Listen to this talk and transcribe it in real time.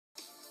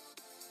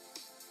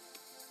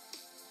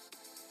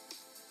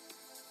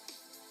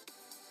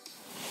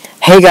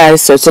Hey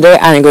guys, so today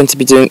I'm going to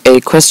be doing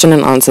a question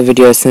and answer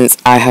video since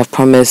I have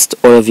promised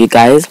all of you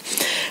guys.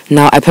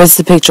 Now, I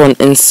posted a picture on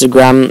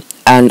Instagram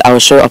and I will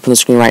show it up on the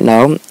screen right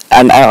now.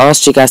 And I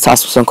asked you guys to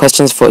ask some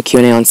questions for a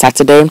Q&A on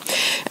Saturday.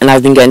 And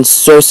I've been getting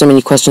so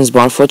many questions,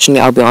 but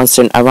unfortunately I'll be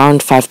answering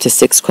around 5 to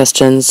 6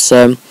 questions.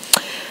 So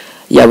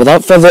yeah,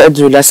 without further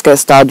ado, let's get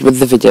started with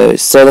the video.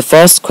 So the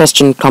first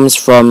question comes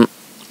from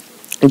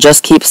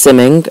Just Keep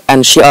Simming,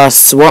 and she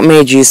asks, what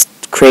made you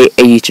create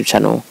a YouTube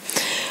channel?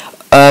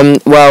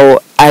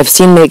 Well, I've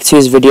seen Make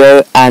 2's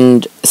video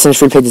and Sims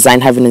Freeplay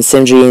Design Heaven and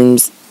Sim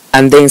Dreams,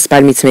 and they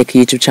inspired me to make a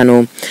YouTube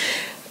channel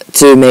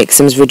to make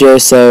Sims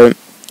videos. So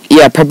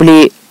yeah,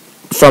 probably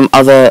from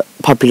other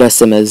popular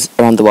Simmers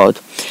around the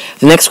world.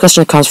 The next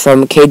question comes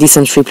from KD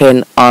Sims Freeplay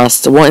and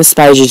asked, what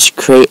inspired you to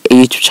create a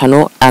YouTube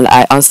channel? And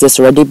I answered this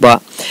already,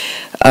 but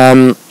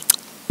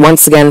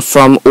once again,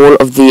 from all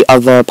of the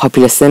other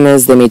popular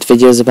Simmers, they made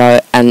videos about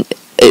it, and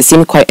it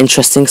seemed quite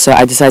interesting, so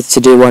I decided to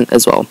do one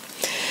as well.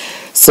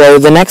 So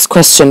the next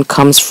question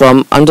comes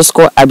from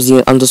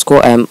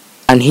 _Abzi_M,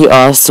 and he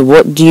asks,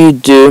 what do you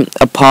do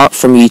apart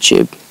from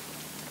YouTube?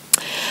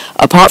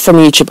 Apart from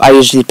YouTube, I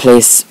usually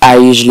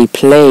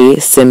play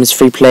Sims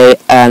Freeplay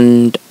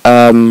and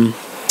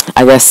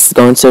I guess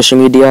go on social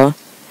media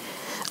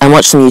and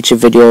watch some YouTube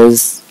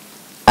videos,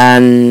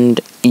 and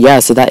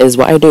yeah, so that is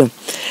what I do.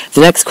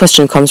 The next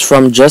question comes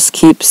from Just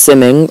Keep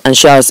Simming, and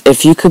she asks,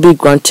 if you could be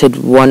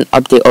granted one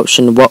update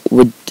option, what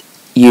would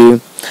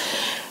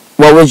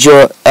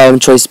your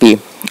choice be?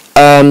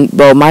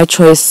 Well, my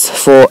choice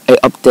for a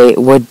update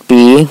would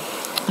be,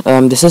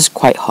 this is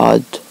quite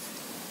hard.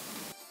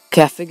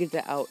 Okay, I figured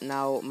that out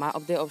now. My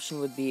update option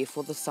would be,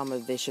 for the summer,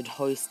 they should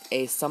host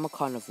a summer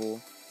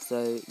carnival.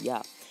 So,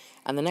 yeah.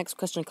 And the next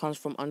question comes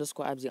from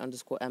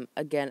 _Abzi_M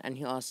again, and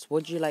he asks,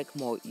 would you like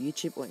more,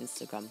 YouTube or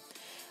Instagram?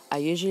 I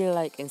usually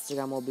like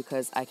Instagram more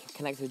because I can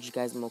connect with you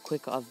guys more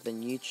quicker other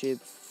than YouTube.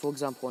 For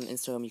example, on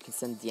Instagram, you can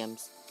send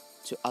DMs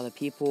to other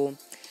people.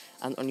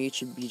 And on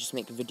YouTube, you just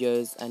make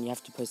videos and you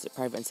have to post it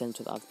private and send it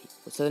to the other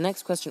people. So the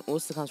next question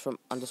also comes from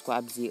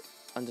 _Abzi_M,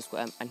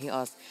 and he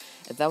asked,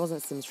 if there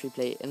wasn't Sims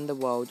Freeplay in the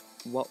world,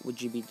 what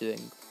would you be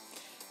doing?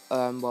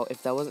 Well,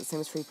 if there wasn't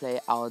Sims Freeplay,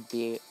 I would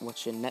be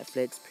watching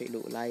Netflix, Pretty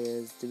Little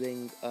Liars,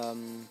 doing,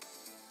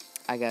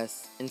 I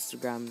guess,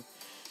 Instagram,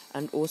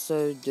 and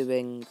also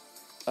doing,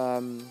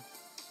 I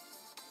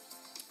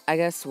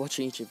guess,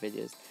 watching YouTube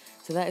videos.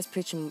 So that is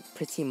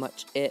pretty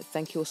much it.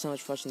 Thank you all so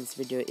much for watching this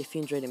video. If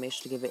you enjoyed it, make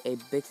sure to give it a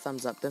big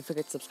thumbs up. Don't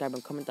forget to subscribe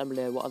and comment down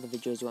below what other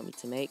videos you want me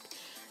to make.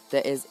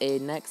 There is a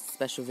next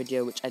special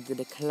video which I did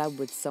a collab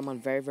with someone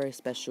very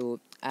special.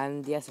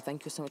 And yeah, so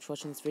thank you so much for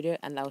watching this video,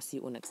 and I will see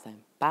you all next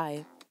time.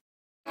 Bye!